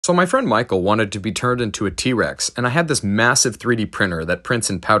So my friend Michael wanted to be turned into a T-Rex, and I had this massive 3D printer that prints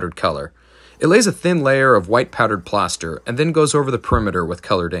in powdered color. It lays a thin layer of white powdered plaster and then goes over the perimeter with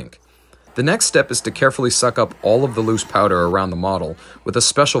colored ink. The next step is to carefully suck up all of the loose powder around the model with a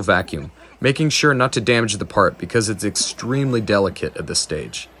special vacuum, making sure not to damage the part because it's extremely delicate at this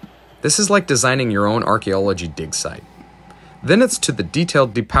stage. This is like designing your own archaeology dig site. Then it's to the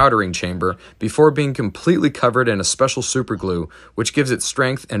detailed depowdering chamber before being completely covered in a special superglue, which gives it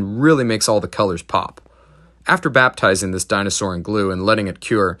strength and really makes all the colors pop. After baptizing this dinosaur in glue and letting it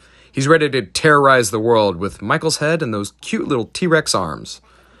cure, he's ready to terrorize the world with Michael's head and those cute little T-Rex arms.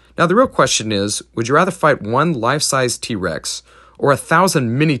 Now the real question is, would you rather fight one life-size T-Rex or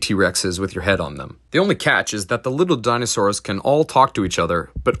 1,000 mini T-Rexes with your head on them? The only catch is that the little dinosaurs can all talk to each other,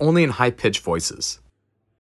 but only in high-pitched voices.